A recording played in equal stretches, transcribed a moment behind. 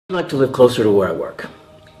I like to live closer to where I work.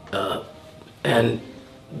 And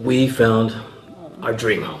we found our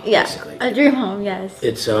dream home, basically. A dream home, yes.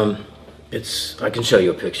 I can show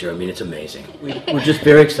you a picture. I mean, it's amazing. We're just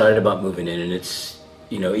very excited about moving in, and it's,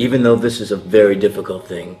 you know, even though this is a very difficult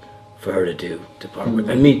thing for her to do, to part with,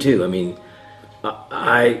 and me too. I mean,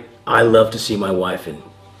 I love to see my wife in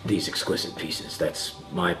these exquisite pieces. That's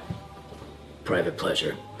my private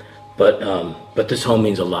pleasure. But this home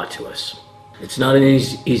means a lot to us. It's not an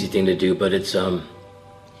easy thing to do, but it's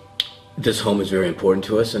this home is very important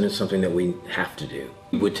to us, and it's something that we have to do.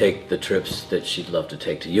 We would take the trips that she'd love to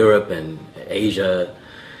take to Europe and Asia,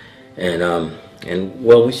 and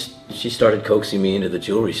well, she started coaxing me into the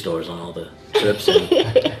jewelry stores on all the trips,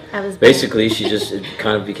 and basically it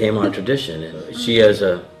kind of became our tradition. And she has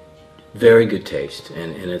a very good taste,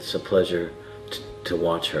 and it's a pleasure to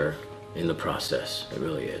watch her in the process. It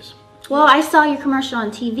really is. Well, I saw your commercial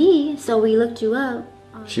on TV, so we looked you up.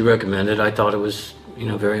 She recommended. I thought it was, you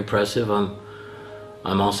know, very impressive. I'm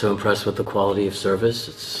also impressed with the quality of service.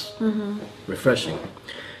 It's refreshing,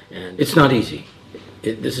 and it's not easy.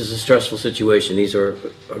 This is a stressful situation. These are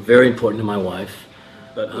very important to my wife,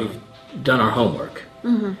 but we've done our homework,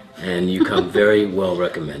 and you come very well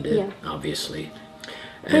recommended, obviously.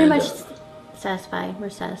 Pretty much satisfied. We're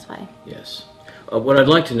satisfied. Yes. What I'd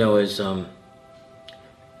like to know is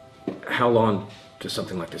how long does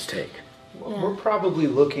something like this take? Well, we're probably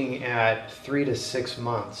looking at 3 to 6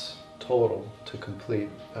 months total to complete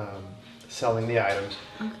selling the items.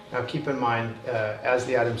 Okay. Now keep in mind, as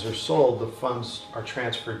the items are sold, the funds are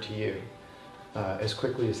transferred to you as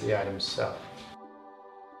quickly as the items sell.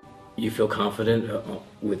 You feel confident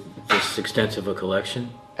with this extensive a collection?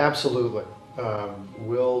 Absolutely.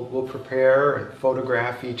 We'll prepare and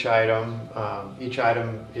photograph each item. Each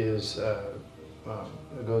item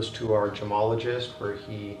goes to our gemologist, where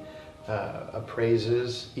he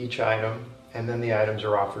appraises each item, and then the items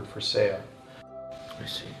are offered for sale. I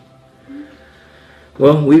see.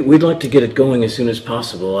 Well, we'd like to get it going as soon as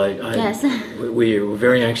possible. Yes. We're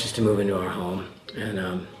very anxious to move into our home,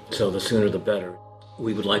 and so the sooner the better.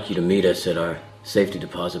 We would like you to meet us at our safety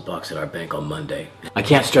deposit box at our bank on Monday. I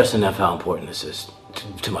can't stress enough how important this is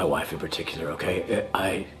to my wife in particular, okay?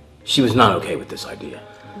 She was not okay with this idea.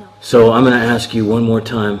 No. So I'm going to ask you one more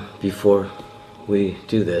time before we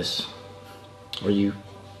do this. Are you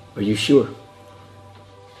sure?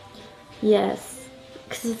 Yes,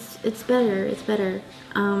 because it's better. It's better.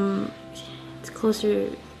 It's closer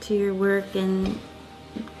to your work, and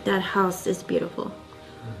that house is beautiful.